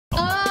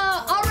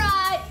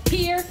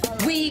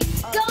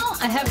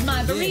I have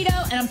my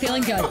burrito, and I'm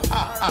feeling good.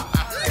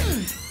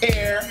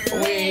 Here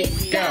we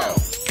go.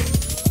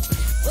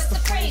 What's the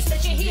phrase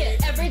that you hear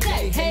every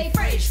day? Hey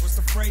Frase. What's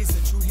the phrase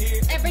that you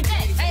hear Every day?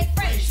 Hey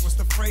Frase. What's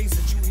the phrase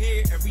that you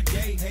hear every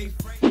day? Hey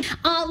Frase.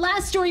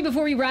 Last story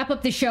before we wrap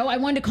up the show. I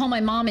wanted to call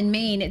my mom in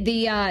Maine.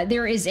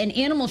 There is an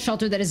animal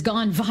shelter that has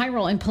gone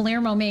viral in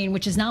Palermo, Maine,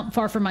 which is not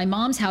far from my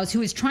mom's house,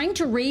 who is trying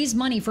to raise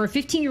money for a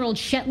 15-year-old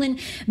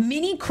Shetland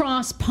mini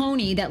cross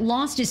pony that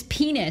lost his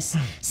penis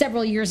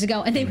several years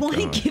ago, and they want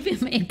to give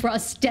him a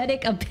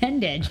prosthetic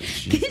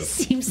appendage. This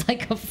seems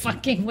like a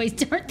fucking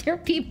waste. Aren't there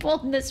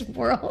people in this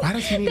world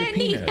that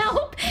need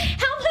help?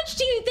 How much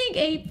do you think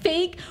a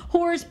fake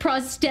horse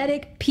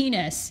prosthetic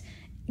penis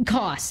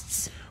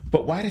costs?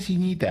 But why does he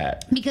need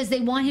that? Because they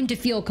want him to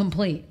feel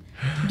complete.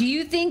 Do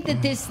you think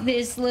that this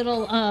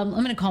little I'm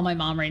going to call my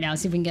mom right now,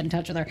 see if we can get in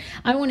touch with her.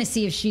 I want to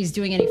see if she's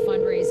doing any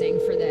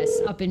fundraising for this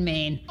up in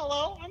Maine.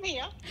 Hello, I'm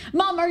here.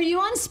 Mom, are you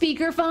on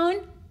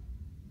speakerphone?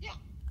 Yeah.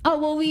 Oh,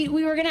 well, we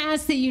were going to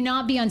ask that you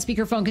not be on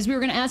speakerphone because we were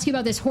going to ask you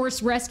about this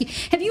horse rescue.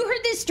 Have you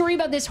heard this story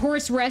about this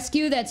horse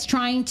rescue that's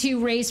trying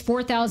to raise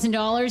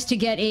 $4,000 to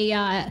get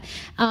a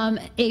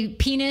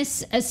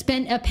penis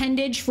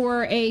appendage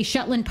for a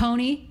Shetland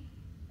pony?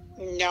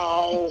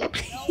 No.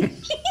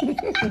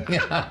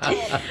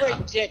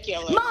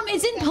 Ridiculous. Mom,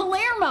 it's in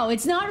Palermo.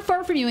 It's not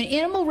far from you. An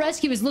animal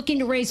rescue is looking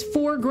to raise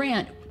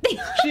 $4,000.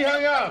 She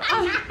hung up.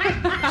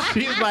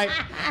 She's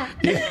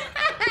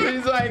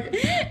like,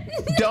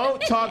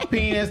 don't talk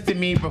penis to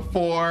me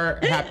before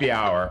happy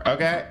hour,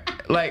 okay?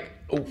 Like,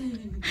 she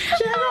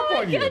hung up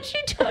on you. God,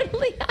 she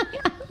totally hung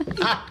up.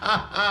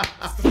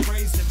 What's the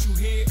phrase that you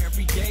hear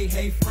every day?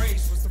 Hey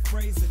Frase. What's the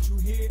phrase that you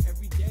hear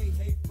every day?